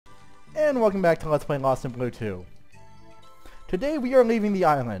and welcome back to Let's Play Lost in Blue 2. Today we are leaving the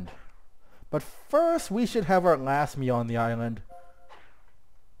island, but first we should have our last meal on the island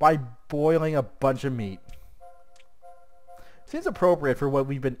by boiling a bunch of meat. Seems appropriate for what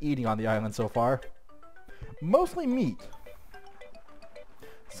we've been eating on the island so far. Mostly meat.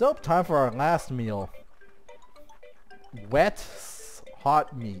 So, time for our last meal. Wet,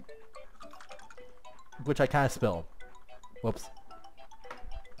 hot meat. Which I kind of spilled. Whoops.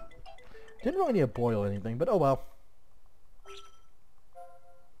 Didn't really need to boil anything, but oh well.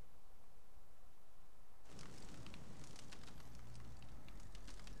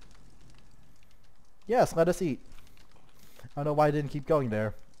 Yes, let us eat. I don't know why I didn't keep going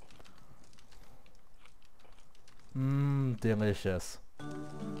there. Mmm, delicious.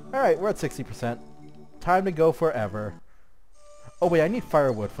 Alright, we're at 60%. Time to go forever. Oh wait, I need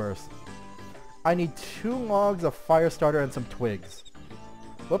firewood first. I need 2 logs of fire starter and some twigs.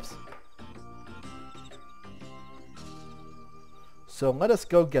 Whoops. So let us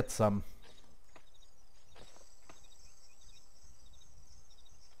go get some.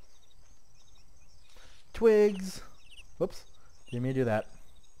 Twigs. Whoops. Didn't mean to do that.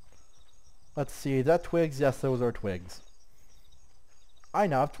 Let's see. Is that twigs? Yes, those are twigs. I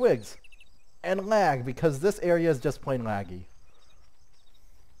now have twigs. And lag, because this area is just plain laggy.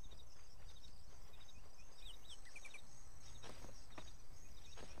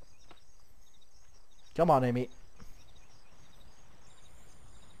 Come on, Amy.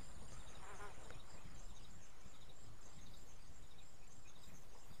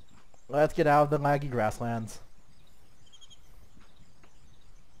 Let's get out of the laggy grasslands.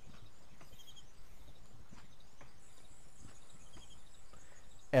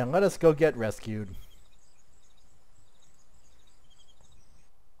 And let us go get rescued.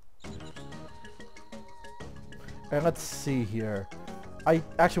 And let's see here.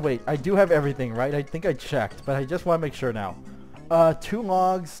 Actually wait, I do have everything, right? I think I checked, but I just want to make sure now. 2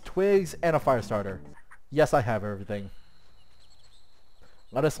 logs, twigs, and a fire starter. Yes, I have everything.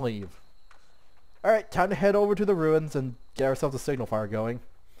 Let us leave. Alright, time to head over to the ruins and get ourselves a signal fire going.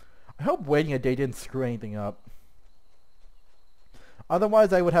 I hope waiting a day didn't screw anything up.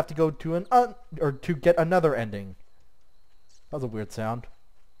 Otherwise, I would have to go to to get another ending. That was a weird sound.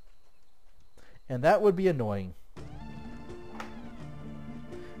 And that would be annoying.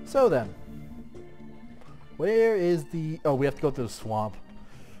 So then. Where is the... Oh, we have to go through the swamp.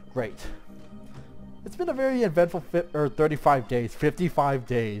 Great. It's been a very eventful 35 days. 55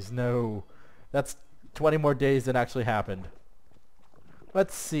 days. No. That's 20 more days than actually happened.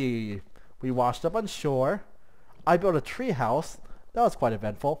 Let's see. We washed up on shore. I built a tree house. That was quite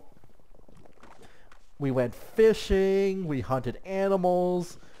eventful. We went fishing. We hunted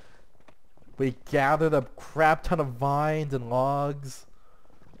animals. We gathered a crap ton of vines and logs.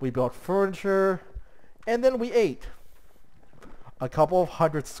 We built furniture. And then we ate. A couple of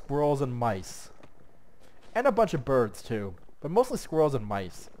 100 squirrels and mice. And a bunch of birds too. But mostly squirrels and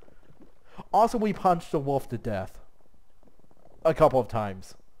mice. Also, we punched a wolf to death. A couple of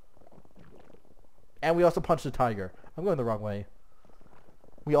times. And we also punched a tiger. I'm going the wrong way.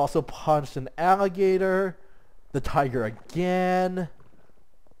 We also punched an alligator. The tiger again.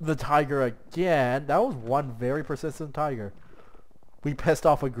 The tiger again. That was one very persistent tiger. We pissed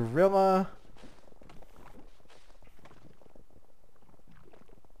off a gorilla.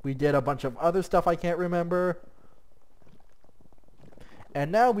 We did a bunch of other stuff I can't remember. And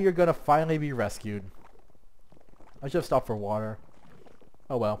now we are going to finally be rescued. I should have stopped for water.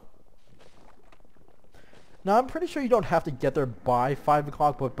 Oh well. Now I'm pretty sure you don't have to get there by 5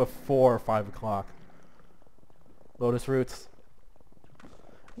 o'clock, but before 5 o'clock. Lotus roots.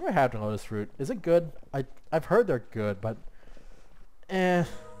 I've never had a lotus root. Is it good? I've heard they're good, but...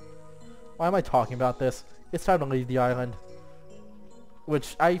 Why am I talking about this? It's time to leave the island.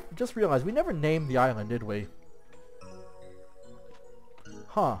 Which I just realized we never named the island, did we?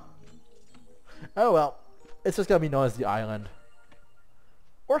 Huh. Oh well. It's just gonna be known as the island.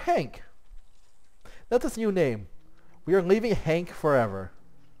 Or Hank. That's its new name. We are leaving Hank forever.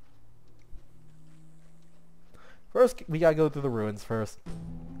 First, we gotta go through the ruins first.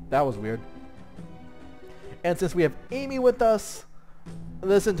 That was weird. And since we have Amy with us,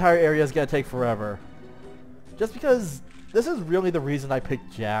 this entire area is gonna take forever. Just because this is really the reason I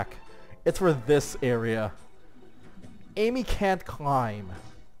picked Jack. It's for this area. Amy can't climb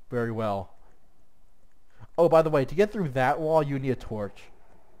very well. Oh, by the way, to get through that wall, you need a torch.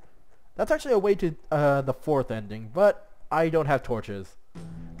 That's actually a way to the 4th ending, but I don't have torches.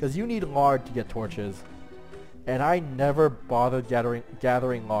 Because you need lard to get torches. And I never bothered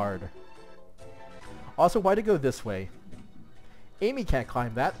gathering lard. Also, why to go this way? Amy can't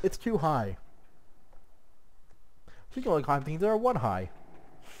climb that. It's too high. She can only climb things that are 1 high.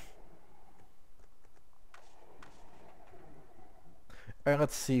 Alright,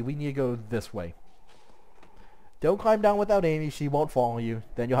 let's see. We need to go this way. Don't climb down without Amy. She won't follow you.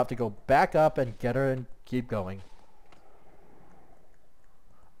 Then you'll have to go back up and get her and keep going.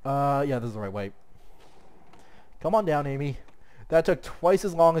 Yeah, this is the right way. Come on down, Amy. That took twice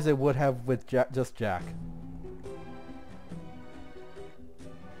as long as it would have with just Jack.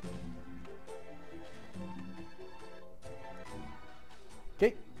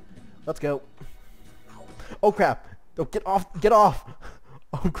 Okay, let's go. Oh crap! Oh, get off! Get off!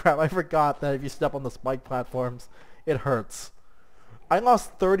 Oh crap, I forgot that if you step on the spike platforms, it hurts. I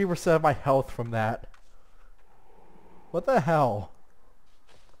lost 30% of my health from that. What the hell?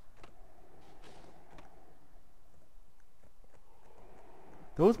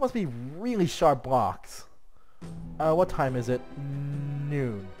 Those must be really sharp blocks. What time is it?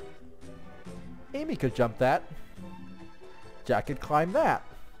 Noon. Amy could jump that. Jack could climb that.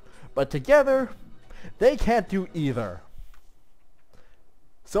 But together, they can't do either.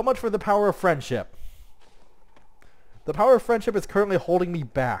 So much for the power of friendship. The power of friendship is currently holding me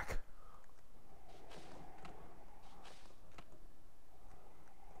back.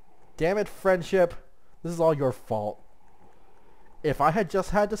 Damn it, friendship. This is all your fault. If I had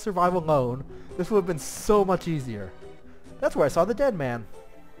just had to survive alone, this would have been so much easier. That's where I saw the dead man.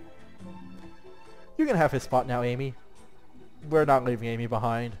 You can have his spot now, Amy. We're not leaving Amy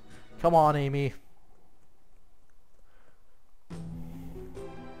behind. Come on, Amy.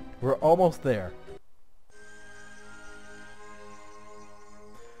 We're almost there.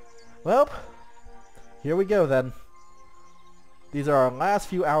 Well, here we go then. These are our last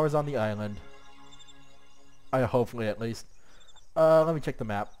few hours on the island. Hopefully at least. Let me check the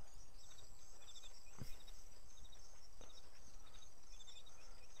map.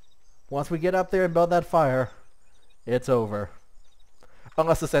 Once we get up there and build that fire, it's over.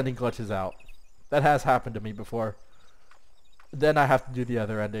 Unless this ending glitches out. That has happened to me before. Then I have to do the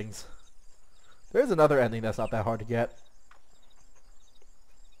other endings. There's another ending that's not that hard to get.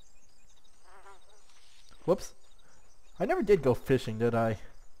 Whoops. I never did go fishing, did I?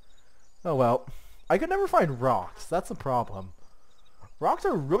 Oh well. I could never find rocks. That's the problem. Rocks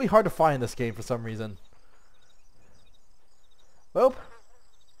are really hard to find in this game for some reason. Well.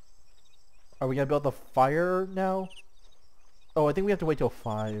 Are we gonna build the fire now? Oh, I think we have to wait till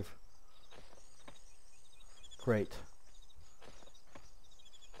 5. Great.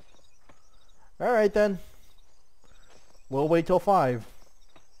 Alright then. We'll wait till 5.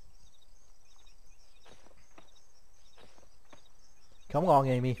 Come along,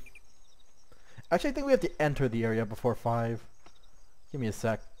 Amy. Actually, I think we have to enter the area before 5. Give me a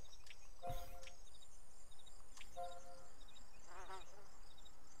sec.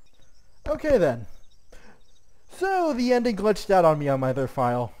 Okay then. So, the ending glitched out on me on my other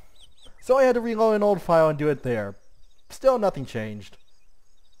file. So I had to reload an old file and do it there. Still nothing changed.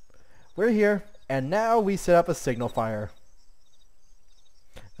 We're here, and now we set up a signal fire.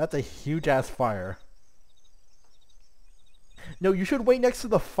 That's a huge ass fire. No, you should wait next to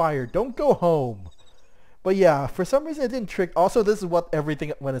the fire. Don't go home. But yeah, for some reason it didn't trick. Also, this is what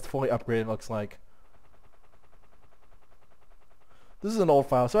everything when it's fully upgraded looks like. This is an old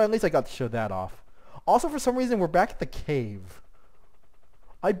file, so at least I got to show that off. Also, for some reason, we're back at the cave.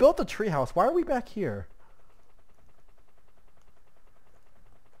 I built a treehouse. Why are we back here?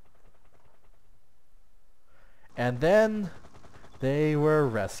 And then they were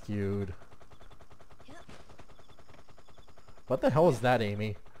rescued. What the hell is that,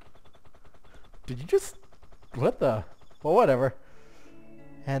 Amy? Did you just... What the... Well, whatever.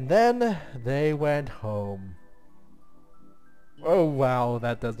 And then they went home. Oh, wow.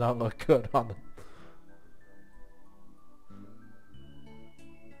 That does not look good on them.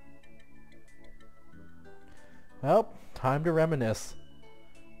 Well, time to reminisce.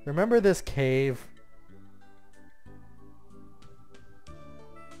 Remember this cave?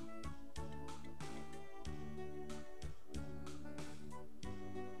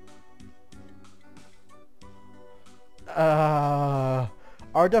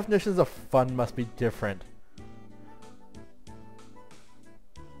 Our definitions of fun must be different.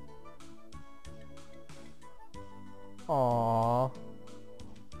 Aww.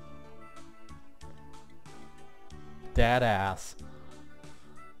 Dad ass.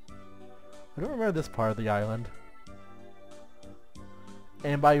 I don't remember this part of the island.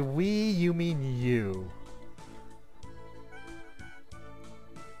 And by we, you mean you.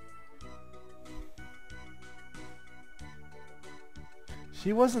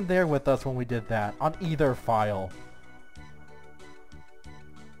 She wasn't there with us when we did that, on either file.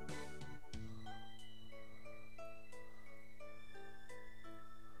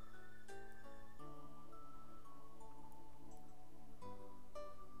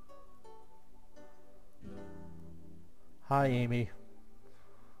 Hi, Amy.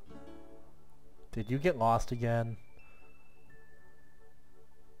 Did you get lost again?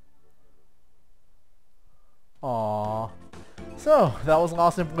 Aww. So, that was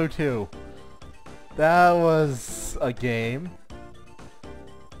Lost in Blue 2. That was a game.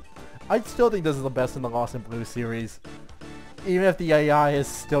 I still think this is the best in the Lost in Blue series. Even if the AI is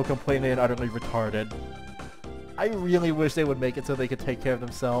still completely and utterly retarded. I really wish they would make it so they could take care of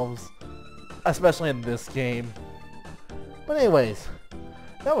themselves. Especially in this game. But anyways,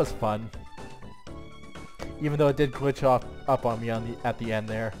 that was fun. Even though it did glitch up on me at the end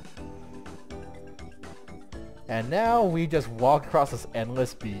there. And now we just walk across this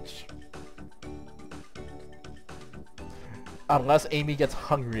endless beach. Unless Amy gets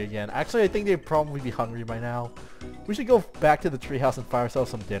hungry again. Actually, I think they'd probably be hungry by now. We should go back to the treehouse and find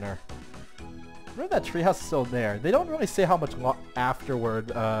ourselves some dinner. Remember that treehouse is still there. They don't really say how much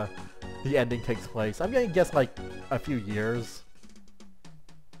afterward the ending takes place. I'm gonna guess like a few years.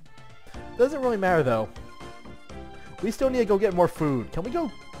 Doesn't really matter though. We still need to go get more food. Can we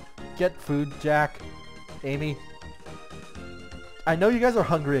go get food, Jack? Amy? I know you guys are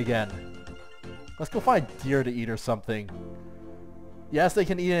hungry again. Let's go find deer to eat or something. Yes, they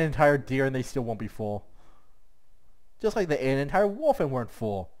can eat an entire deer and they still won't be full. Just like they ate an entire wolf and weren't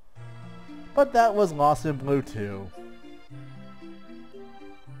full. But that was Lost in Blue 2.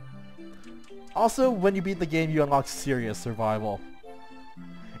 Also, when you beat the game, you unlock serious survival.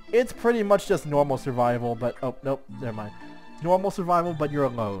 It's pretty much just normal survival, but... oh, nope, never mind. Normal survival, but you're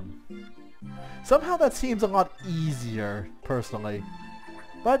alone. Somehow that seems a lot easier, personally.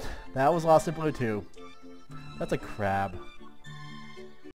 But, that was Lost in Blue 2. That's a crab.